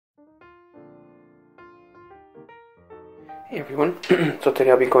Hey everyone, so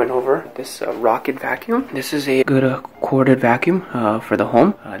today I'll be going over this Rocket vacuum. This is a good corded vacuum for the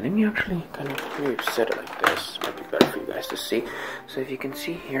home. Let me actually kind of maybe set it like this. Might be better for you guys to see. So if you can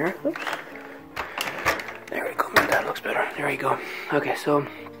see here, oops, there we go, that looks better. There we go. Okay, so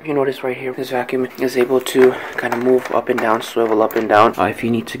if you notice right here, this vacuum is able to kind of move up and down, swivel up and down if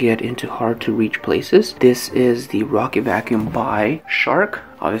you need to get into hard to reach places. This is the Rocket vacuum by Shark.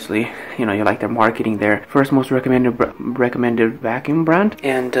 Obviously, you know, you like their marketing there. First most recommended vacuum brand.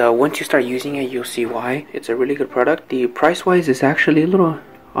 And once you start using it, you'll see why. It's a really good product. The price-wise is actually a little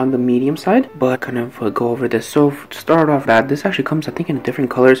on the medium side, but kind of go over this. So to start off that, this actually comes, I think, in different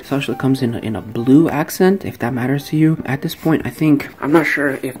colors. It actually comes in a blue accent, if that matters to you. At this point, I think, I'm not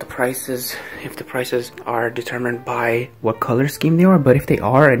sure if the prices are determined by what color scheme they are, but if they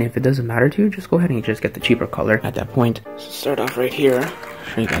are, and if it doesn't matter to you, just go ahead and just get the cheaper color at that point. So start off right here.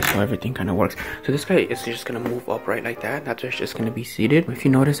 Show you guys how everything kind of works. So this guy is just gonna move upright like that. That's where it's just gonna be seated. If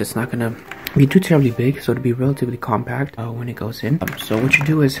you notice, it's not gonna be too terribly big, so it'll be relatively compact when it goes in. So what you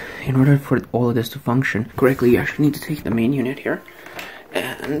do is, in order for all of this to function correctly, you actually need to take the main unit here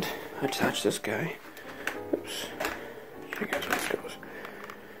and attach this guy. Oops. Show you guys where this goes.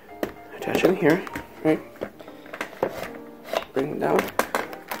 Attach it here, right? Bring it down,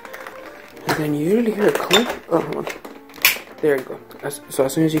 and then you usually hear a click. Oh, hold on. There you go. So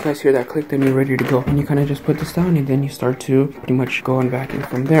as soon as you guys hear that click, then you're ready to go. And you kind of just put this down, and then you start to pretty much go and vacuum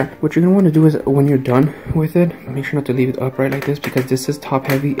from there. What you're going to want to do is, when you're done with it, make sure not to leave it upright like this, because this is top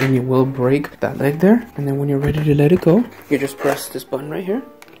heavy and you will break that leg there. And then when you're ready to let it go, you just press this button right here.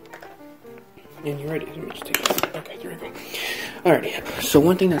 And you're ready. Let me just take it. Okay, there we go. Alrighty. So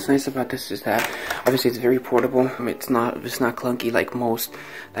one thing that's nice about this is that obviously it's very portable. It's not clunky like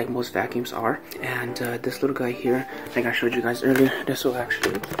most vacuums are. And this little guy here, like I showed you guys earlier, this will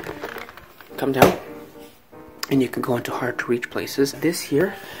actually come down, and you can go into hard to reach places. This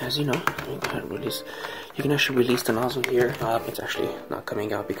here, as you know, you can actually release the nozzle here. It's actually not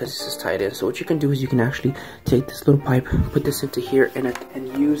coming out because this is tied in. So what you can do is you can actually take this little pipe, put this into here, and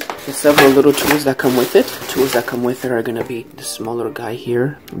use the several little tools that come with it. The tools that come with it are gonna be this small little guy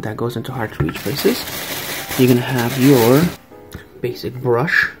here that goes into hard to reach places. You're gonna have your basic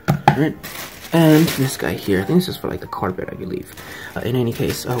brush, right? And this guy here. I think this is for like the carpet, I believe. In any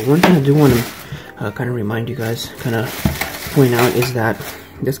case, one thing I do want to kind of remind you guys, kind of point out, is that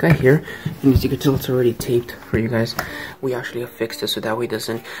this guy here, and as you can tell, it's already taped for you guys. We actually affixed it so that way it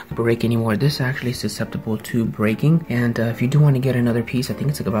doesn't break anymore. This actually is susceptible to breaking, and if you do want to get another piece, I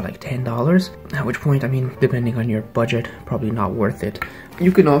think it's like about like $10. At which point, I mean, depending on your budget, probably not worth it.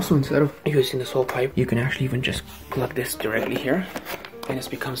 You can also, instead of using this whole pipe, you can actually even just plug this directly here, and this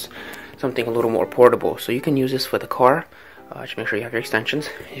becomes something a little more portable. So you can use this for the car. Just make sure you have your extensions.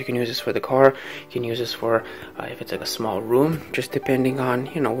 You can use this for the car. You can use this for if it's like a small room, just depending on,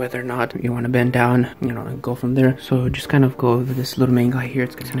 you know, whether or not you want to bend down, you know, and go from there. So just kind of go over this little main guy here.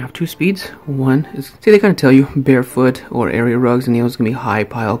 It's gonna have two speeds. One is, see, they kind of tell you barefoot or area rugs, and the other is gonna be high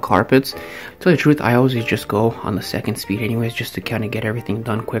pile carpets. To tell you the truth, I always just go on the second speed anyways, just to kind of get everything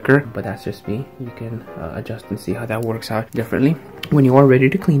done quicker. But that's just me. You can adjust and see how that works out differently. When you are ready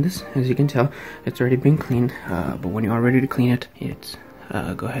to clean this, as you can tell, it's already been cleaned. But when you are ready to clean it, it's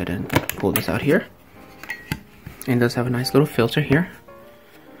go ahead and pull this out here. And it does have a nice little filter here.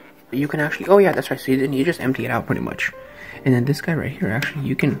 You can actually, oh yeah, that's right, so you just empty it out pretty much. And then this guy right here, actually,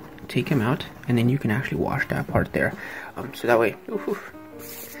 you can take him out, and then you can actually wash that part there. So that way,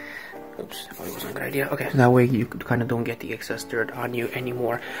 oops, that probably wasn't a good idea. Okay, so that way you kind of don't get the excess dirt on you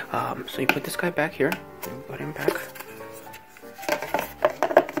anymore. So you put this guy back here, and put him back.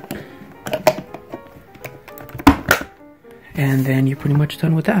 And then you're pretty much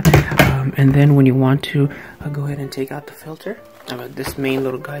done with that. And then when you want to go ahead and take out the filter, this main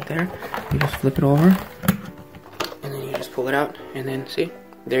little guy there, you just flip it over, and then you just pull it out, and then see,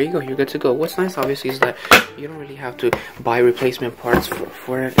 there you go, you're good to go. What's nice, obviously, is that you don't really have to buy replacement parts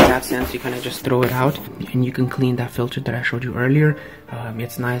for it. In that sense, you kind of just throw it out, and you can clean that filter that I showed you earlier.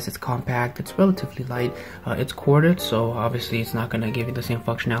 It's nice, it's compact, it's relatively light, it's corded, so obviously it's not going to give you the same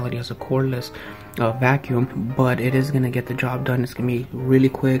functionality as a cordless vacuum, but it is going to get the job done. It's going to be really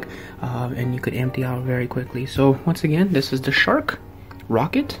quick, and you could empty out very quickly. So once again, this is the Shark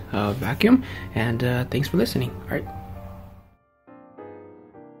Rocket vacuum, and thanks for listening. All right.